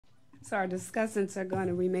So our discussants are going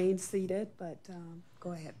to remain seated, but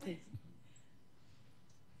go ahead, please.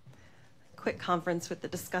 Quick conference with the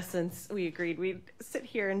discussants. We agreed we'd sit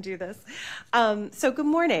here and do this. So good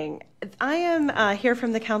morning. I am here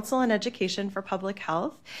from the Council on Education for Public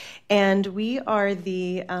Health, and we are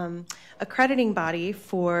the accrediting body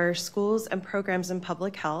for schools and programs in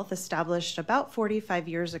public health, established about 45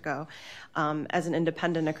 years ago as an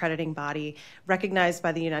independent accrediting body recognized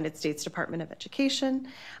by the United States Department of Education.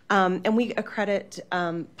 And we accredit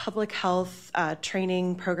public health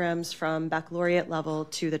training programs from baccalaureate level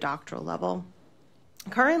to the doctoral level.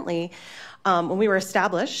 Currently, when we were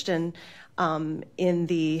established in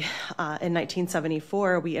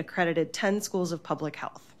 1974, we accredited 10 schools of public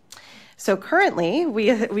health. So currently,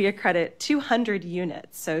 we accredit 200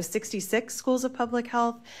 units, so 66 schools of public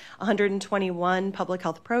health, 121 public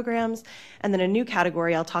health programs, and then a new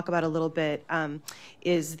category I'll talk about a little bit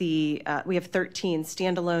is we have 13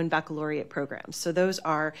 standalone baccalaureate programs. So those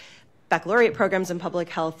are baccalaureate programs in public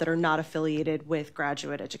health that are not affiliated with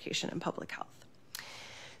graduate education in public health.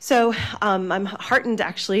 So I'm heartened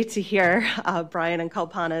actually to hear Brian and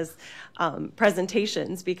Kalpana's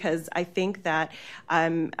presentations, because I think that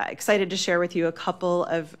I'm excited to share with you a couple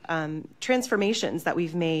of transformations that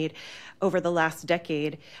we've made over the last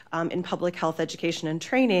decade in public health education and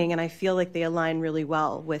training, and I feel like they align really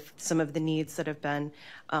well with some of the needs that have been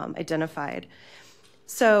identified.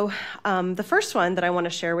 So the first one that I want to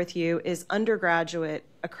share with you is undergraduate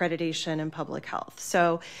accreditation in public health.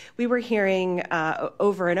 So we were hearing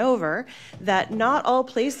over and over that not all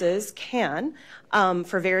places can,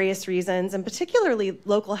 for various reasons, and particularly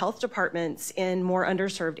local health departments in more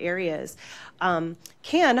underserved areas,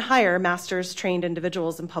 can hire master's trained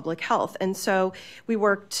individuals in public health. And so we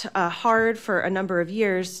worked hard for a number of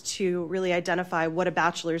years to really identify what a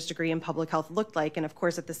bachelor's degree in public health looked like. And of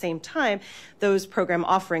course, at the same time, those program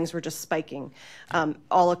offerings were just spiking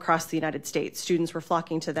all across the United States. Students were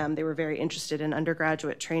flocking to them. They were very interested in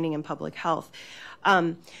undergraduate training in public health.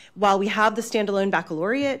 While we have the standalone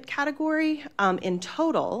baccalaureate category, in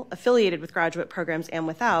total, affiliated with graduate programs and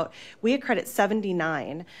without, we accredit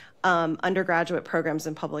 79 undergraduate programs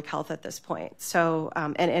in public health at this point. So,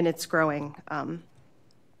 and it's growing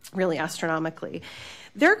really astronomically.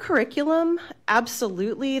 Their curriculum,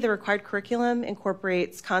 absolutely, the required curriculum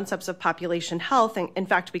incorporates concepts of population health, and in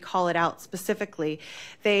fact, we call it out specifically.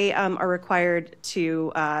 They are required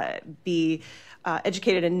to be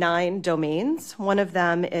educated in 9 domains. One of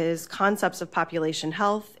them is concepts of population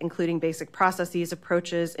health, including basic processes,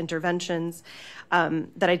 approaches, interventions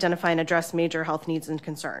that identify and address major health needs and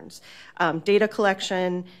concerns. Data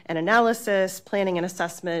collection and analysis, planning and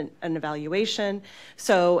assessment and evaluation.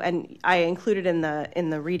 So, and I included in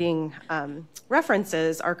the reading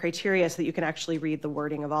references are criteria so that you can actually read the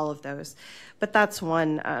wording of all of those. But that's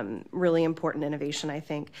one really important innovation, I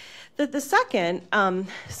think. The second,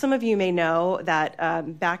 some of you may know that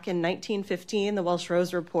back in 1915, the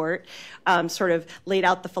Welsh-Rose Report sort of laid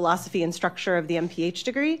out the philosophy and structure of the MPH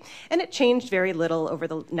degree, and it changed very little over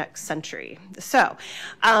the next century. So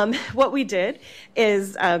what we did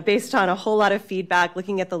is, based on a whole lot of feedback,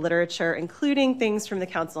 looking at the literature, including things from the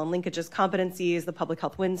Council on Linkages Competencies, the Public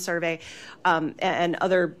Health Wins Survey, and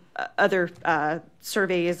other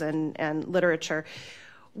surveys and literature,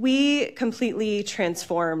 we completely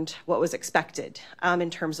transformed what was expected in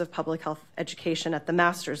terms of public health education at the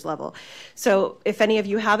master's level. So if any of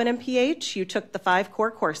you have an MPH, you took the 5 core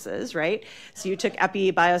courses, right? So you took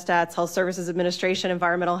EPI, Biostats, Health Services Administration,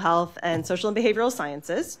 Environmental Health, and Social and Behavioral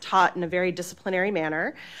Sciences, taught in a very disciplinary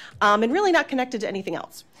manner, and really not connected to anything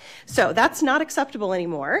else. So that's not acceptable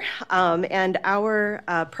anymore, and our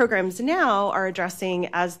programs now are addressing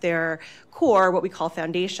as their core, what we call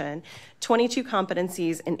foundation, 22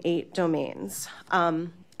 competencies in 8 domains.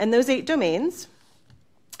 And those 8 domains,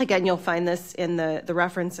 again, you'll find this in the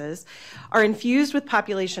references, are infused with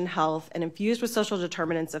population health and infused with social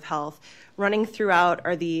determinants of health. Running throughout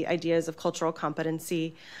are the ideas of cultural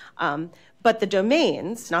competency. But the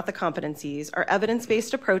domains, not the competencies, are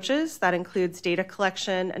evidence-based approaches. That includes data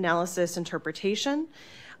collection, analysis, interpretation,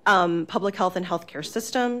 public health and healthcare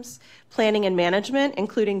systems, planning and management,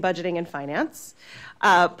 including budgeting and finance,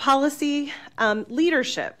 policy,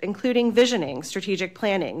 leadership, including visioning, strategic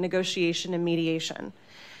planning, negotiation, and mediation,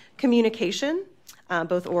 communication,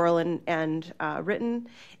 both oral and written,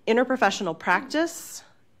 interprofessional practice,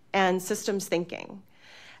 and systems thinking.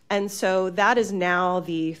 And so that is now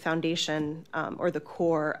the foundation or the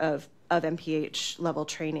core of MPH level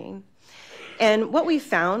training. And what we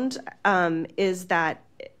found is that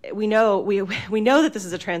we know that this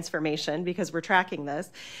is a transformation because we're tracking this,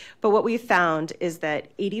 but what we found is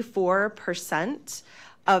that 84%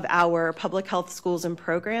 of our public health schools and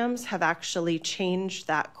programs have actually changed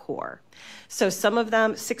that core. So some of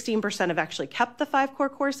them, 16% have actually kept the 5 core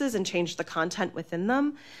courses and changed the content within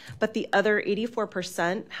them, but the other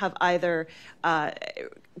 84% have either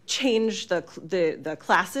changed the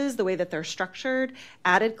classes, the way that they're structured,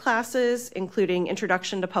 added classes, including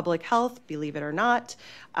Introduction to Public Health, believe it or not.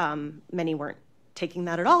 Many weren't taking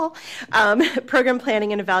that at all. Program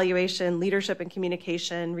planning and evaluation, leadership and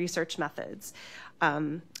communication, research methods.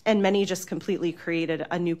 And many just completely created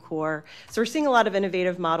a new core. So we're seeing a lot of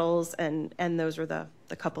innovative models, and those were the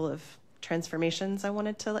couple of transformations I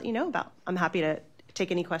wanted to let you know about. I'm happy to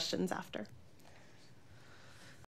take any questions after.